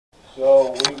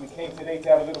So we came today to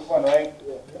have a little fun, right?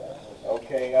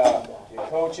 Okay, your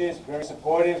coaches, very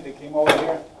supportive. They came over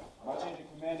here. My change of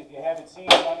command, if you haven't seen,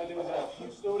 I know there was a few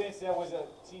students that was a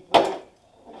team player.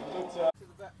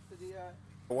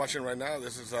 Watching right now,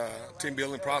 this is a team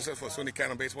building process for SUNY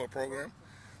Canton baseball program.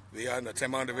 We are in the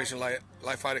 10-mile division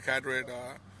life fighter cadre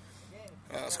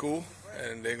school,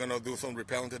 and they're going to do some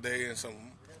rappelling today and some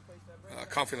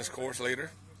confidence course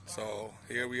later. So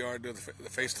here we are doing the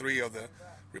phase 3 of the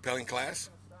rappelling class.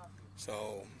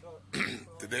 So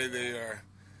today they are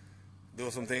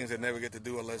doing some things they never get to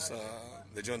do unless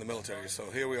they join the military. So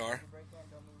here we are,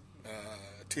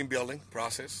 team building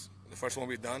process. The first one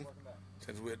we've done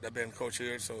since I've been coach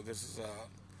here. So this is a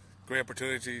great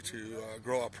opportunity to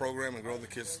grow our program and grow the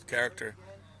kids' character.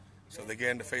 So they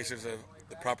get in the faces of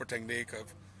the proper technique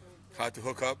of how to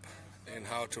hook up and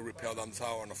how to rappel down the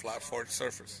tower on a flat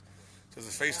surface. So this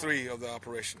is phase 3 of the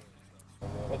operation.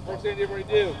 What's the first thing everybody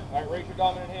do? All right, raise your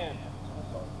dominant hand.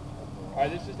 All right,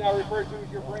 this is now referred to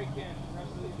as your break hand. The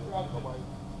rest of the instructions. All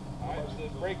right, so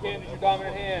the break hand is your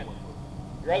dominant hand.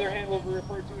 Your other hand will be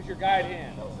referred to as your guide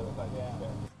hand.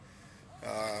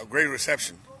 Great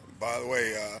reception. By the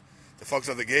way, the folks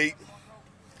at the gate,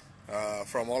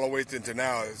 from all the way into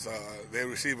now, they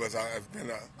receive us. I've been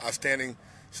outstanding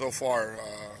so far.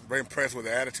 Very impressed with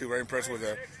the attitude, very impressed with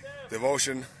the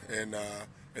devotion and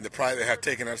the pride they have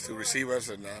taken us to receive us,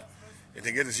 and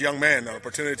to get this young man an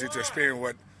opportunity to experience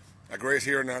what our greatest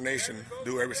hero in our nation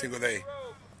do every single day.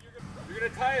 You're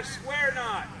going to tie a square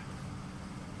knot.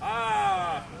 You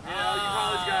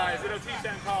college guys, they don't teach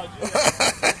that in college.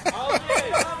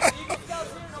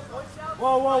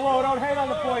 Whoa, don't hate on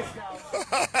the Boy Scouts.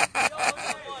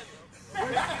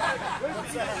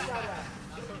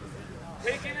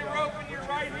 Taking a rope in your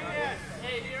right hand.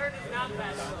 Hey, the earth is not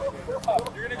bad.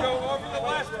 You're going to go over the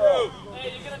left rope. Hey,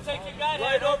 you're going to take your guy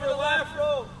Right over the left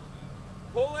rope.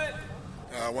 Pull it.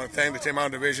 I want to thank the 10-mile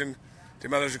division,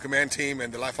 10-mile division command team,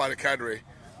 and the life fighter cadre,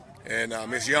 and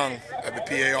Ms. Young at the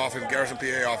PA office, Garrison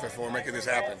PA office, for making this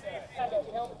happen.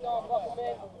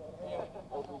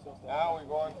 Now we're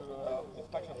going to the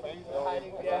inspection phase. Go ahead,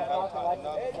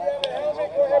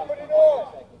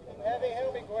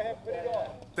 put it on.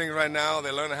 Things right now,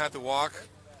 they're learning how to walk,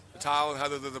 the towel, how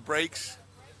to do the brakes.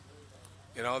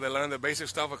 You know, they learn the basic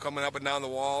stuff of coming up and down the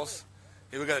walls.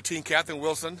 Here we got a team captain,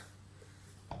 Wilson.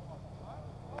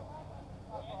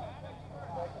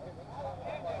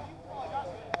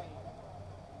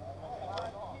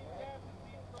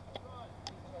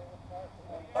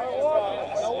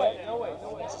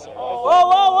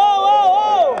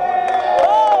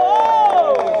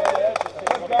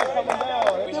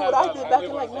 Back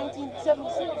in like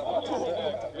 1976.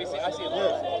 I see it.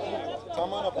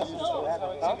 Come on up.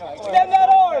 Extend that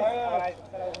arm.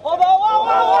 Hold on.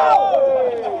 Whoa.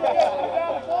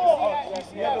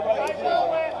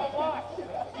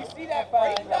 You see that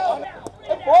fight?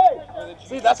 Good boy.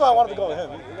 See, that's why I wanted to go with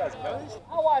him. You guys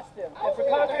I watched him. And for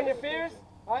conquering your fears,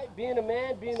 all right, being a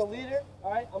man, being a leader,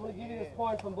 all right, I'm going to give you this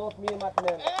point from both me and my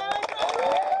commander.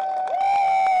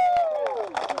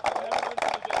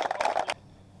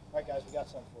 Alright guys, we got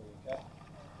something for you, okay?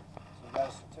 So you got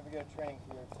a certificate of training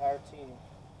for your entire team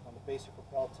on the basic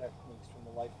rappel techniques from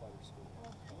the Life Fighter School.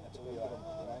 That's what we got,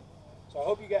 right? So I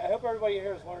hope everybody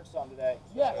here has learned something today.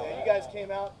 Yeah. You guys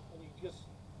came out and you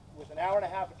just, with an hour and a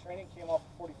half of training, came off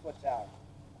a 40-foot tower.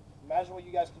 Imagine what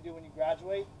you guys can do when you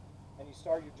graduate and you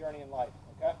start your journey in life,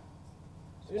 okay?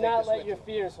 So do not let your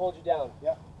fears hold you down.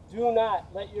 Yeah. Do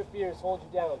not let your fears hold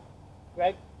you down.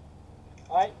 Greg?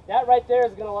 All right, that right there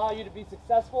is going to allow you to be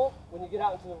successful when you get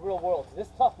out into the real world. It's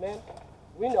tough, man.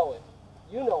 We know it.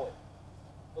 You know it.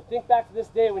 But think back to this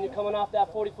day when you're coming off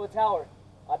that 40-foot tower.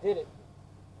 I did it.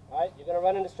 All right, you're going to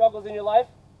run into struggles in your life,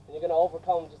 and you're going to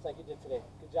overcome just like you did today.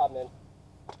 Good job, man.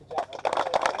 Good job.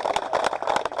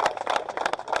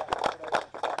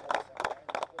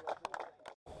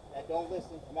 That don't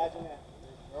listen. Imagine that.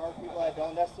 There are people that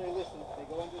don't necessarily listen. They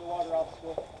go into the water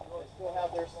obstacle. They still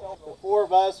have their self. The 4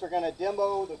 of us are going to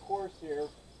demo the course here.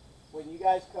 When you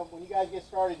guys get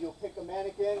started, you'll pick a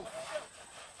mannequin.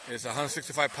 It's a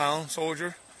 165-pound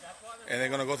soldier, and they're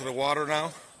going to go to the water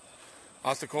now,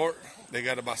 off the court. They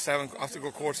got about 7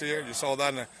 obstacle courts here. You saw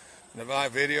that in the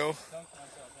live video.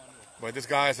 But these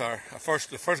guys are the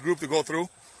first group to go through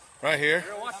right here.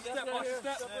 Watch the step. 1, 2.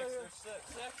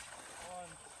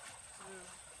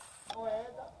 Go ahead.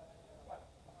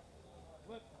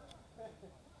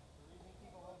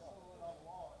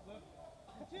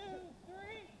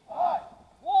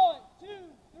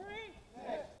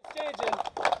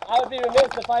 I would be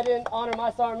remiss if I didn't honor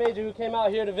my Sergeant Major who came out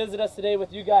here to visit us today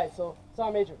with you guys. So,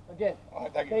 Sergeant Major, again,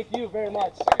 thank you very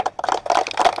much.